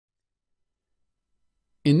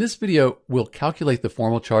In this video, we'll calculate the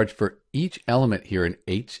formal charge for each element here in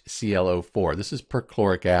HClO4. This is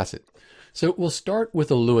perchloric acid. So we'll start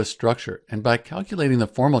with a Lewis structure, and by calculating the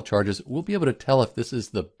formal charges, we'll be able to tell if this is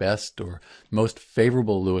the best or most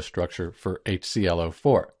favorable Lewis structure for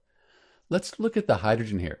HClO4. Let's look at the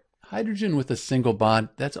hydrogen here. Hydrogen with a single bond,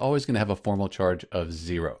 that's always going to have a formal charge of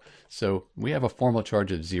 0. So we have a formal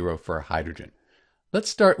charge of 0 for hydrogen. Let's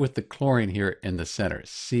start with the chlorine here in the center,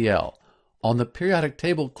 Cl. On the periodic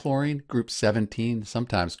table, chlorine, group 17,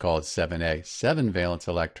 sometimes called 7a, 7 valence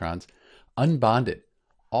electrons, unbonded.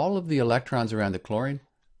 All of the electrons around the chlorine,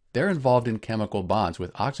 they're involved in chemical bonds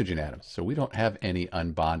with oxygen atoms, so we don't have any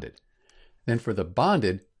unbonded. Then for the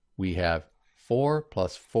bonded, we have 4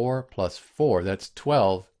 plus 4 plus 4, that's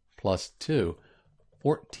 12 plus 2,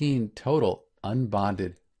 14 total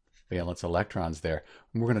unbonded valence electrons there.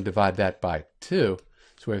 And we're going to divide that by 2,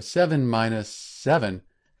 so we have 7 minus 7,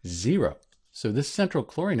 0. So this central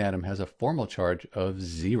chlorine atom has a formal charge of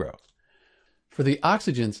 0. For the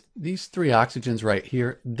oxygens, these three oxygens right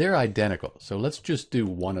here, they're identical. So let's just do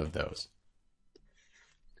one of those.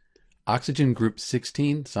 Oxygen group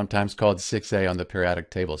 16, sometimes called 6a on the periodic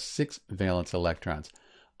table, 6 valence electrons.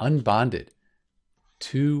 Unbonded,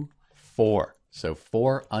 2, 4. So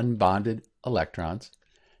 4 unbonded electrons.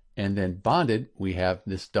 And then bonded, we have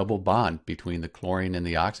this double bond between the chlorine and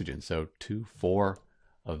the oxygen. So 2, 4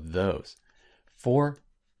 of those. 4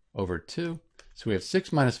 over 2. So we have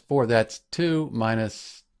 6 minus 4, that's 2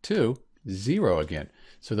 minus 2, 0 again.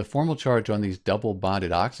 So the formal charge on these double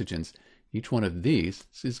bonded oxygens, each one of these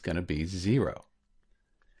is going to be 0.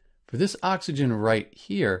 For this oxygen right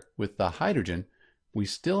here with the hydrogen, we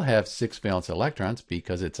still have 6 valence electrons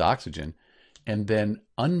because it's oxygen. And then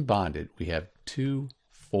unbonded, we have 2,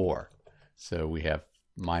 4. So we have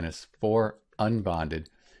minus 4 unbonded.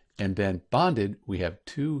 And then bonded, we have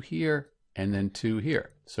 2 here and then 2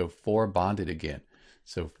 here. So 4 bonded again.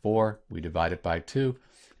 So 4, we divide it by 2.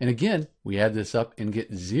 And again, we add this up and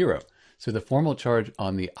get 0. So the formal charge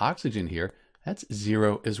on the oxygen here, that's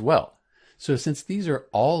 0 as well. So since these are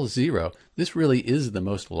all 0, this really is the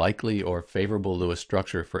most likely or favorable Lewis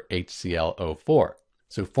structure for HClO4.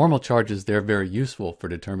 So formal charges, they're very useful for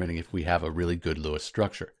determining if we have a really good Lewis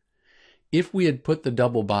structure. If we had put the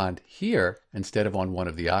double bond here instead of on one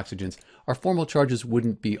of the oxygens, our formal charges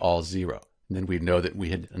wouldn't be all 0. And then we'd know that we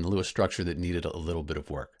had a Lewis structure that needed a little bit of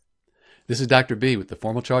work. This is Dr. B with the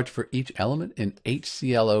formal charge for each element in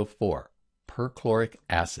HClO4, perchloric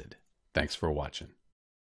acid. Thanks for watching.